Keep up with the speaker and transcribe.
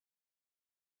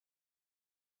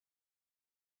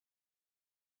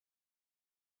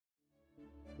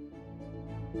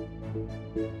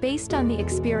Based on the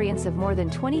experience of more than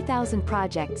 20,000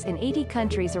 projects in 80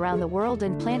 countries around the world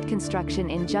and plant construction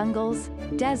in jungles,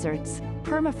 deserts,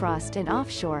 permafrost and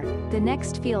offshore, the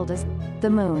next field is the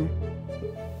Moon.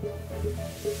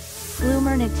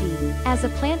 Lumarnity. As a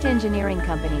plant engineering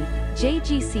company,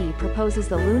 JGC proposes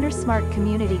the Lunar Smart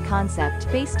Community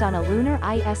concept based on a lunar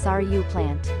ISRU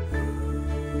plant.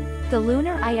 The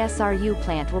lunar ISRU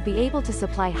plant will be able to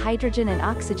supply hydrogen and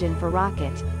oxygen for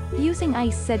rocket, using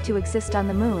ice said to exist on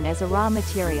the Moon as a raw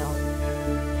material.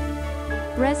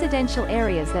 Residential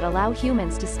areas that allow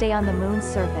humans to stay on the Moon's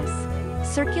surface.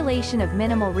 Circulation of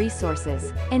minimal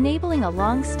resources, enabling a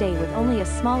long stay with only a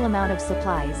small amount of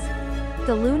supplies.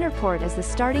 The lunar port is the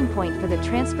starting point for the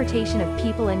transportation of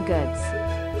people and goods.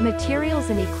 Materials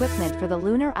and equipment for the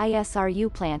lunar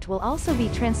ISRU plant will also be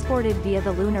transported via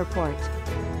the lunar port.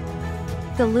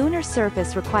 The lunar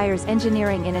surface requires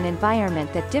engineering in an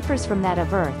environment that differs from that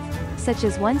of Earth, such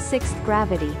as 1/6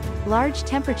 gravity, large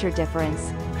temperature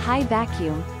difference, high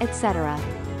vacuum, etc.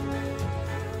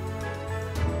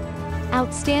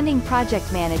 Outstanding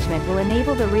project management will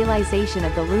enable the realization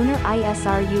of the lunar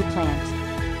ISRU plant.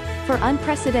 For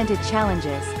unprecedented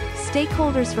challenges,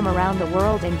 stakeholders from around the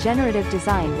world and generative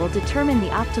design will determine the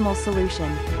optimal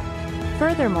solution.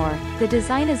 Furthermore, the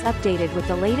design is updated with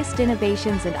the latest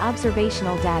innovations and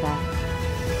observational data.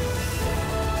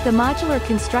 The modular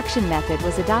construction method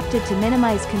was adopted to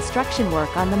minimize construction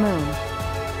work on the Moon.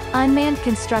 Unmanned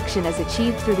construction is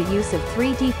achieved through the use of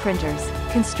 3D printers,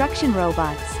 construction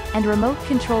robots, and remote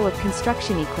control of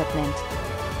construction equipment.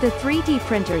 The 3D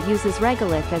printer uses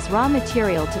regolith as raw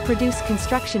material to produce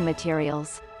construction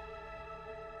materials.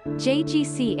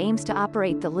 JGC aims to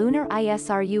operate the lunar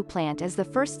ISRU plant as the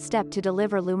first step to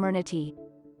deliver Lumarnity.